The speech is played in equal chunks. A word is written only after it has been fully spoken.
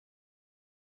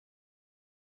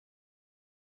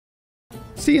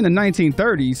See, in the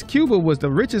 1930s, Cuba was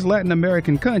the richest Latin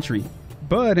American country,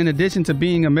 but in addition to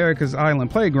being America's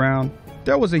island playground,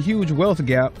 there was a huge wealth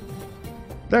gap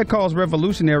that caused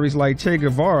revolutionaries like Che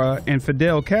Guevara and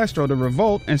Fidel Castro to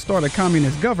revolt and start a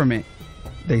communist government.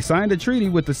 They signed a treaty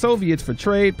with the Soviets for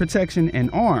trade, protection,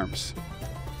 and arms.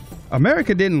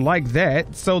 America didn't like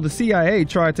that, so the CIA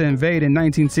tried to invade in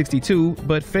 1962,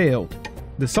 but failed.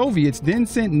 The Soviets then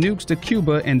sent nukes to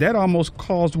Cuba, and that almost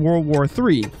caused World War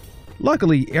III.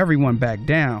 Luckily, everyone backed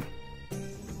down.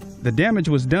 The damage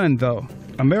was done, though.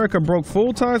 America broke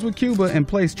full ties with Cuba and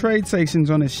placed trade sanctions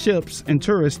on its ships and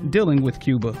tourists dealing with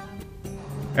Cuba.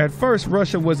 At first,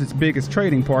 Russia was its biggest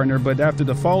trading partner, but after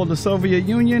the fall of the Soviet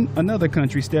Union, another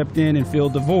country stepped in and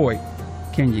filled the void.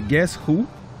 Can you guess who?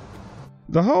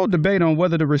 The whole debate on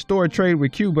whether to restore trade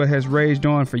with Cuba has raged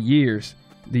on for years.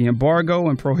 The embargo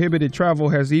and prohibited travel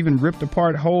has even ripped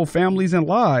apart whole families and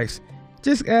lives.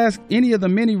 Just ask any of the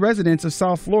many residents of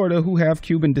South Florida who have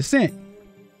Cuban descent.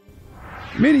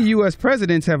 Many U.S.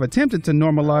 presidents have attempted to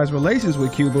normalize relations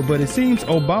with Cuba, but it seems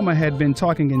Obama had been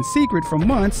talking in secret for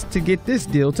months to get this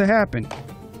deal to happen.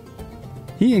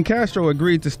 He and Castro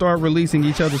agreed to start releasing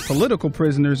each other's political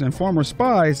prisoners and former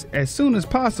spies as soon as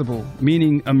possible,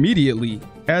 meaning immediately,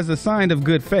 as a sign of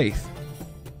good faith.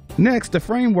 Next, a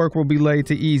framework will be laid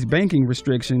to ease banking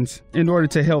restrictions in order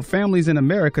to help families in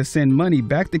America send money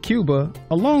back to Cuba,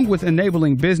 along with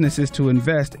enabling businesses to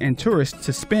invest and tourists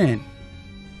to spend.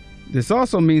 This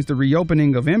also means the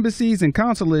reopening of embassies and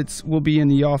consulates will be in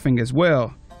the offing as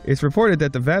well. It's reported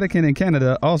that the Vatican and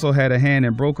Canada also had a hand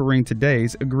in brokering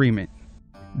today's agreement.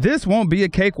 This won't be a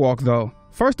cakewalk, though.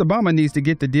 First, Obama needs to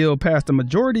get the deal past a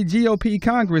majority GOP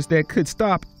Congress that could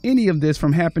stop any of this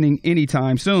from happening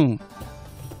anytime soon.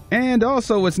 And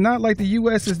also, it's not like the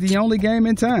U.S. is the only game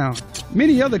in town.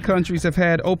 Many other countries have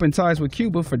had open ties with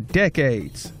Cuba for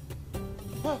decades.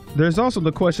 There's also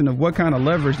the question of what kind of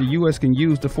leverage the U.S. can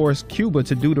use to force Cuba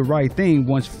to do the right thing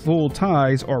once full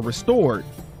ties are restored.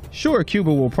 Sure,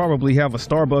 Cuba will probably have a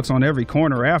Starbucks on every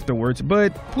corner afterwards,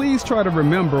 but please try to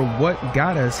remember what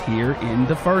got us here in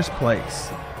the first place.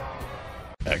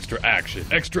 Extra action,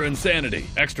 extra insanity,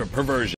 extra perversion.